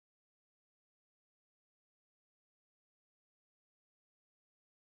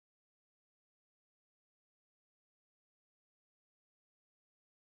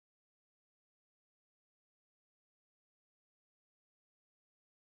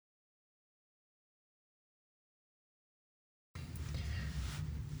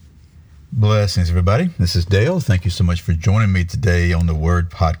Blessings, everybody. This is Dale. Thank you so much for joining me today on the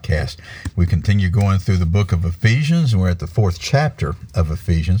Word Podcast. We continue going through the book of Ephesians, and we're at the 4th chapter of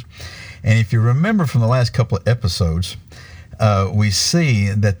Ephesians. And if you remember from the last couple of episodes, we see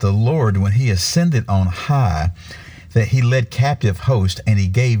that the Lord, when He ascended on high, that He led captive hosts and He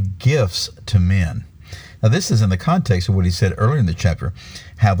gave gifts to men. Now, this is in the context of what He said earlier in the chapter,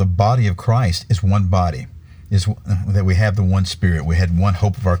 how the body of Christ is one body. Is that we have the one Spirit. We had one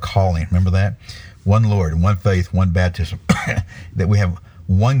hope of our calling. Remember that? One Lord, one faith, one baptism. That we have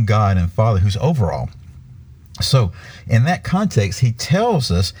one God and Father who's over all. So in that context, He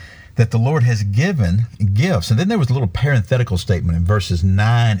tells us that the Lord has given gifts. And then there was a little parenthetical statement in verses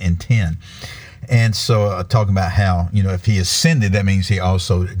 9 and 10. And so talking about how, if He ascended, that means He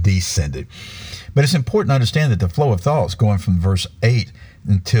also descended. But it's important to understand that the flow of thoughts going from verse 8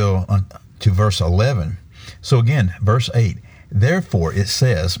 until to verse 11. So again, verse 8, therefore it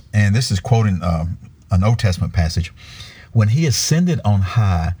says, and this is quoting an Old Testament passage, when He ascended on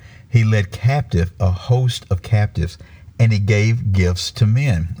high, He led captive a host of captives, and He gave gifts to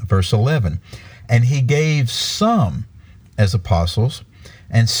men. Verse 11, and He gave some as apostles,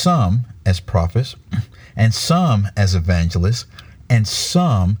 and some as prophets, and some as evangelists, and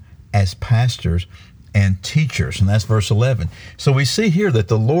some as pastors and teachers. And that's verse 11. So we see here that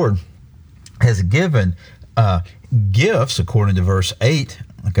the Lord has given gifts, according to verse 8,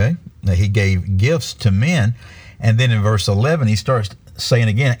 okay, that He gave gifts to men. And then in verse 11, He starts saying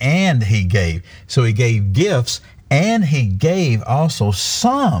again, and He gave. So He gave gifts, and He gave also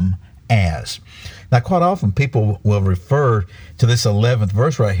some as. Now, quite often people will refer to this 11th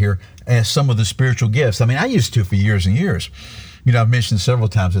verse right here as some of the spiritual gifts. I mean, I used to for years and years. I've mentioned several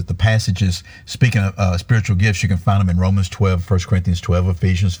times that the passages, speaking of spiritual gifts, you can find them in Romans 12, 1 Corinthians 12,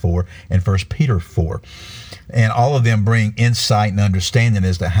 Ephesians 4, and 1 Peter 4. And all of them bring insight and understanding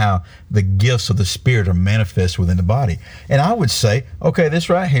as to how the gifts of the Spirit are manifest within the body. And I would say, okay, this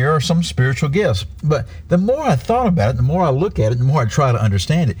right here are some spiritual gifts. But the more I thought about it, the more I look at it, the more I try to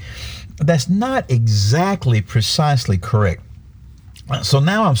understand it, that's not exactly precisely correct. So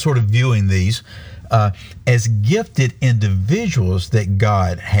now I'm sort of viewing these as gifted individuals that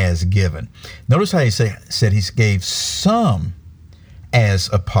God has given. Notice how He said He gave some as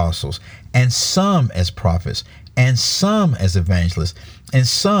apostles, and some as prophets, and some as evangelists, and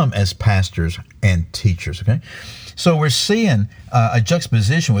some as pastors and teachers. Okay, so we're seeing a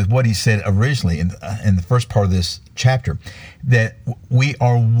juxtaposition with what He said originally in the first part of this chapter, that we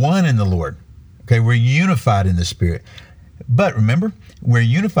are one in the Lord. Okay, we're unified in the Spirit. But remember, we're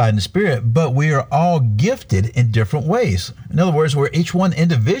unified in the Spirit, but we are all gifted in different ways. In other words, we're each one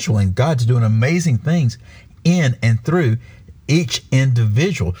individual, and God's doing amazing things in and through each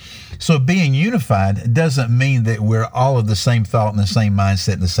individual. So being unified doesn't mean that we're all of the same thought and the same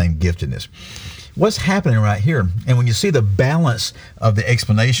mindset and the same giftedness. What's happening right here, and when you see the balance of the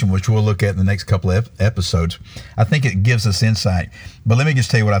explanation, which we'll look at in the next couple of episodes, I think it gives us insight. But let me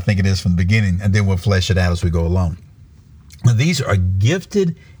just tell you what I think it is from the beginning, and then we'll flesh it out as we go along. These are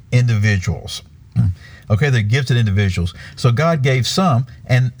gifted individuals. Okay, they're gifted individuals. So God gave some,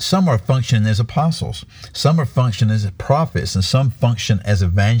 and some are functioning as apostles. Some are functioning as prophets, and some function as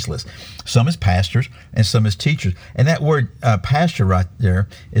evangelists. Some as pastors, and some as teachers. And that word pastor right there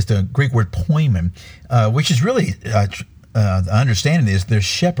is the Greek word poimen, which is really, the understanding is they're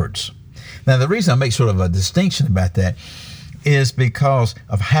shepherds. Now, the reason I make sort of a distinction about that is because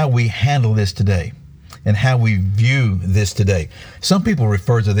of how we handle this today and how we view this today. Some people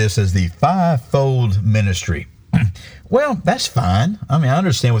refer to this as the fivefold ministry. Well, that's fine. I mean, I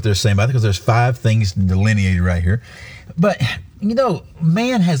understand what they're saying about it because there's 5 things delineated right here. But,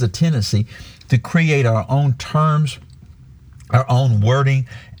 man has a tendency to create our own terms, our own wording,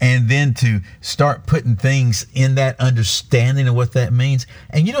 and then to start putting things in that understanding of what that means.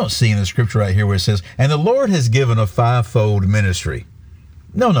 And you don't see in the scripture right here where it says, and the Lord has given a fivefold ministry.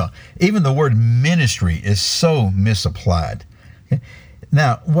 No. Even the word ministry is so misapplied. Okay?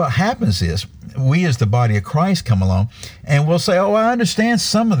 Now, what happens is we as the body of Christ come along and we'll say, oh, I understand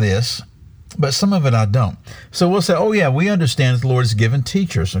some of this, but some of it I don't. So we'll say, oh, yeah, we understand that the Lord has given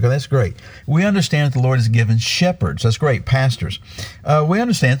teachers. Okay, that's great. We understand that the Lord has given shepherds. That's great. Pastors. We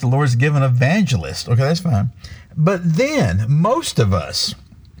understand that the Lord has given evangelists. Okay, that's fine. But then most of us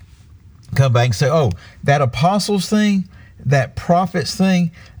come back and say, oh, that apostles thing, that prophets thing,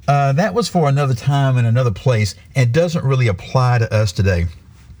 that was for another time and another place and doesn't really apply to us today.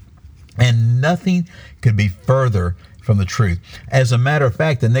 And nothing could be further from the truth. As a matter of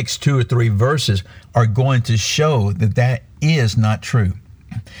fact, the next 2 or 3 verses are going to show that that is not true.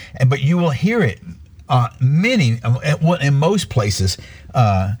 But you will hear it in most places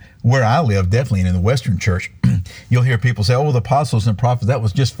where I live, definitely in the Western church, you'll hear people say, oh, the apostles and prophets, that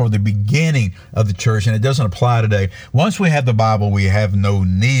was just for the beginning of the church, and it doesn't apply today. Once we have the Bible, we have no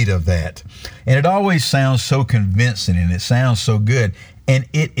need of that. And it always sounds so convincing, and it sounds so good, and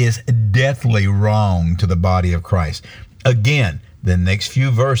it is deathly wrong to the body of Christ. Again, the next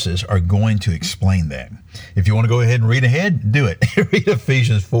few verses are going to explain that. If you want to go ahead and read ahead, do it. Read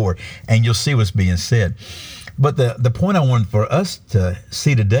Ephesians 4, and you'll see what's being said. But the point I wanted for us to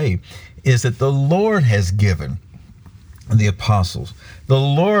see today is that the Lord has given the apostles, the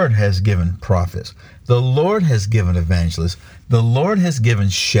Lord has given prophets, the Lord has given evangelists, the Lord has given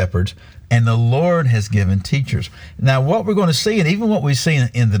shepherds, and the Lord has given teachers. Now, what we're going to see, and even what we see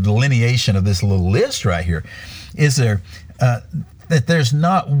in the delineation of this little list right here, is that there's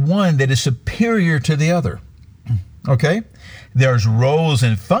not one that is superior to the other. Okay? There's roles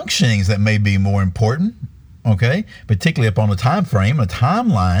and functionings that may be more important, okay, particularly upon a time frame, a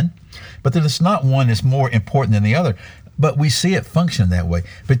timeline, but there's not one that's more important than the other. But we see it function that way,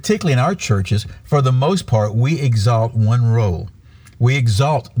 particularly in our churches. For the most part, we exalt one role. We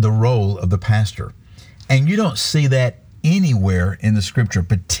exalt the role of the pastor. And you don't see that anywhere in the scripture,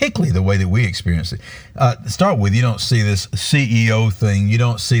 particularly the way that we experience it. Start with, you don't see this CEO thing. You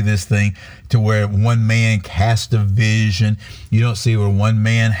don't see this thing to where one man casts a vision. You don't see where one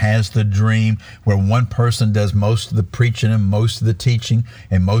man has the dream, where one person does most of the preaching and most of the teaching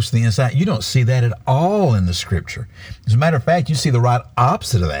and most of the insight. You don't see that at all in the scripture. As a matter of fact, you see the right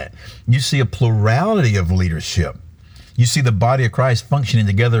opposite of that. You see a plurality of leadership. You see the body of Christ functioning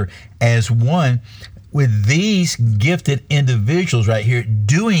together as one, with these gifted individuals right here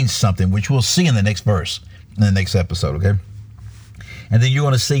doing something, which we'll see in the next verse, in the next episode, okay? And then you're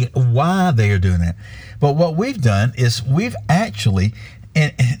going to see why they are doing that. But what we've done is we've actually,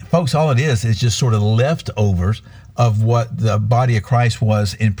 and folks, all it is just sort of leftovers of what the body of Christ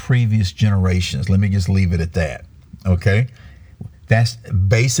was in previous generations. Let me just leave it at that, okay? That's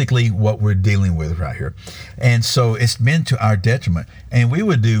basically what we're dealing with right here. And so it's been to our detriment. And we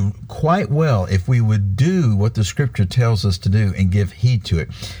would do quite well if we would do what the scripture tells us to do and give heed to it.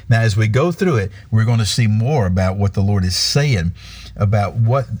 Now, as we go through it, we're going to see more about what the Lord is saying about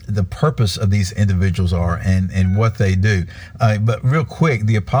what the purpose of these individuals are and what they do. But real quick,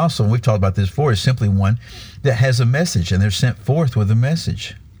 the apostle, and we've talked about this before, is simply one that has a message, and they're sent forth with a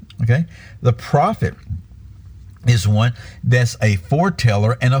message. Okay? The prophet is one that's a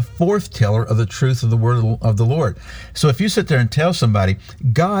foreteller and a forthteller of the truth of the word of the Lord. So if you sit there and tell somebody,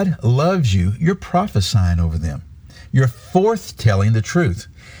 God loves you, you're prophesying over them. You're forthtelling the truth.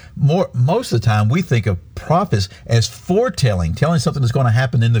 Most of the time, we think of prophets as foretelling, telling something that's going to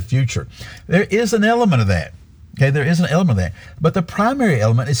happen in the future. There is an element of that. Okay, there is an element of that. But the primary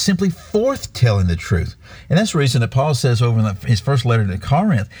element is simply forthtelling the truth. And that's the reason that Paul says over in his first letter to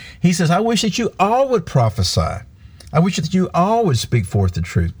Corinth, he says, I wish that you all would prophesy. I wish that you all would speak forth the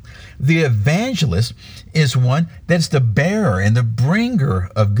truth. The evangelist is one that's the bearer and the bringer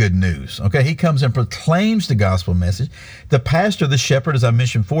of good news. Okay, he comes and proclaims the gospel message. The pastor, the shepherd, as I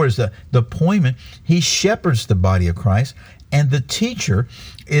mentioned before, is the appointment. He shepherds the body of Christ. And the teacher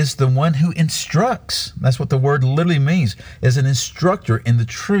is the one who instructs. That's what the word literally means, as an instructor in the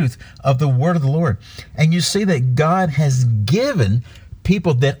truth of the word of the Lord. And you see that God has given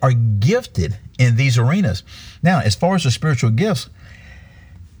people that are gifted in these arenas. Now, as far as the spiritual gifts,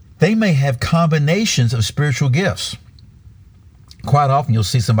 they may have combinations of spiritual gifts. Quite often you'll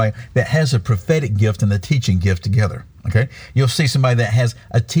see somebody that has a prophetic gift and a teaching gift together. Okay? You'll see somebody that has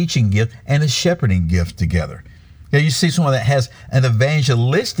a teaching gift and a shepherding gift together. Yeah, you see someone that has an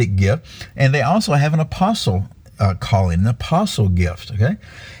evangelistic gift, and they also have an apostle calling, an apostle gift, okay?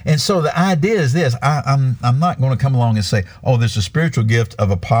 And so the idea is this. I'm not going to come along and say, oh, there's a spiritual gift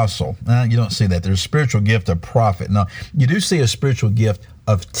of apostle. No, you don't see that. There's a spiritual gift of prophet. No, you do see a spiritual gift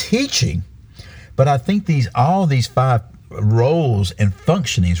of teaching, but I think all these five roles and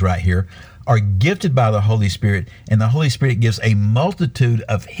functionings right here are gifted by the Holy Spirit, and the Holy Spirit gives a multitude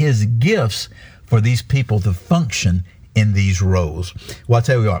of his gifts for these people to function in these roles. Well, I'll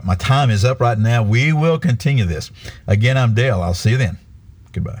tell you what, my time is up right now. We will continue this. Again, I'm Dale. I'll see you then.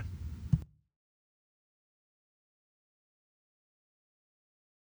 Goodbye.